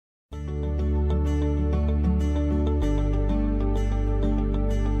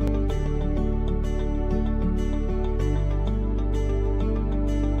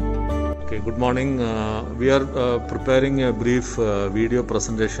Good morning. We are preparing a brief video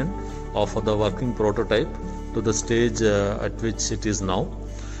presentation of the working prototype to the stage at which it is now.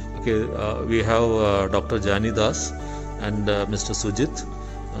 We have Dr. Jani Das and Mr. Sujit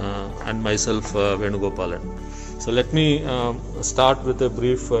and myself Venugopalan. So let me start with a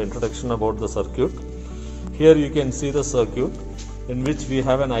brief introduction about the circuit. Here you can see the circuit in which we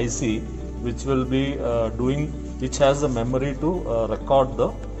have an IC which will be which has the memory to record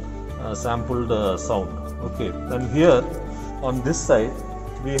the sampled sound. Then here on this side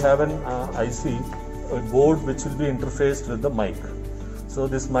we have an IC, a board which will be interfaced with the mic. So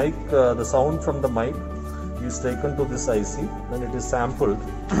this mic, the sound from the mic is taken to this IC, then it is sampled.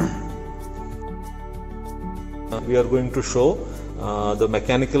 We are going to show the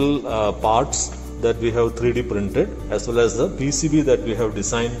mechanical parts that we have 3D printed, as well as the PCB that we have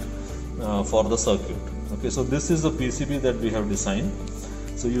designed for the circuit. So this is the PCB that we have designed.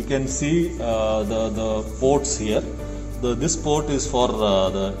 So you can see the ports here. This port is for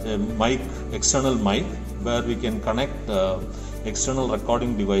the mic, external mic, where we can connect external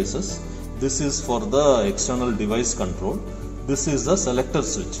recording devices. This is for the external device control. This is the selector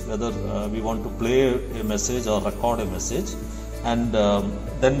switch, whether we want to play a message or record a message. And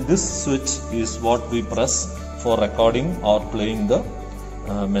then this switch is what we press for recording or playing the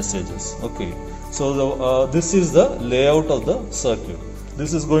messages. So this is the layout of the circuit.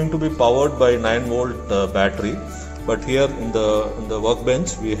 This is going to be powered by 9-volt battery, but here in the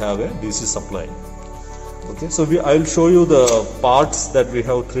workbench we have a DC supply. So I will show you the parts that we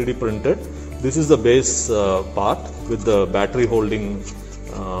have 3D printed. This is the base part with the battery holding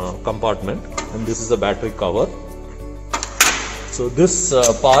compartment, and this is the battery cover. So this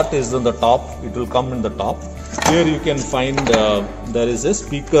part is on the top, it will come in the top. Here you can find there is a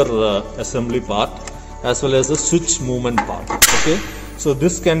speaker assembly part as well as a switch movement part. So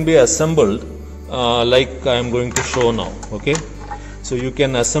this can be assembled like I am going to show now. So you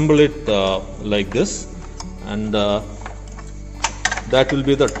can assemble it like this, and that will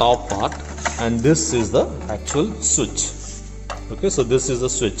be the top part, and this is the actual switch. So this is the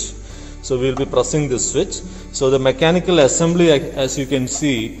switch. So we will be pressing this switch. So the mechanical assembly, as you can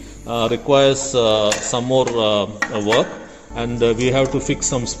see, requires some more work, and we have to fix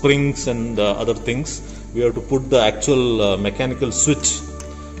some springs and other things. We have to put the actual mechanical switch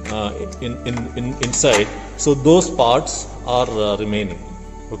inside. So those parts are remaining.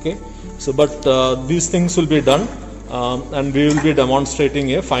 So but these things will be done, and we will be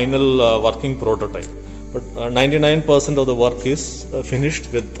demonstrating a final working prototype. But 99% of the work is finished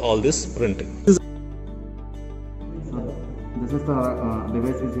with all this printing. This is the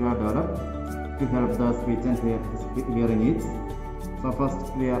device which we have developed to help the speech and hearing aids. So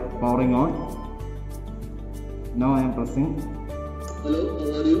first we are powering on. Now I am pressing. Hello,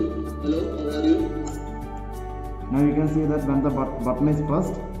 how are you? Hello, how are you? Now you can see that when the button is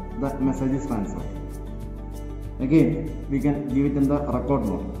pressed, that message is transferred. Again, we can give it in the record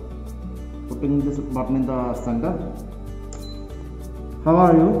mode. Putting this button in the center. How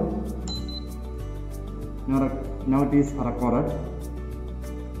are you? Now it is recorded.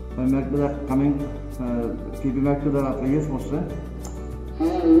 When back to the keeping back to the previous posture.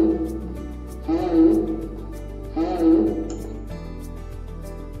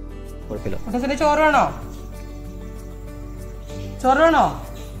 ചോറാണോ?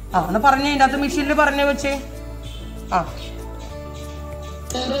 ഒന്ന് പറഞ്ഞേ, ഇതിന്റെ അകത്ത് മെഷീനിൽ പറഞ്ഞേ വെച്ചേ.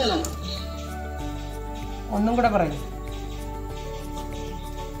 ഒന്നും കൂടെ പറയും.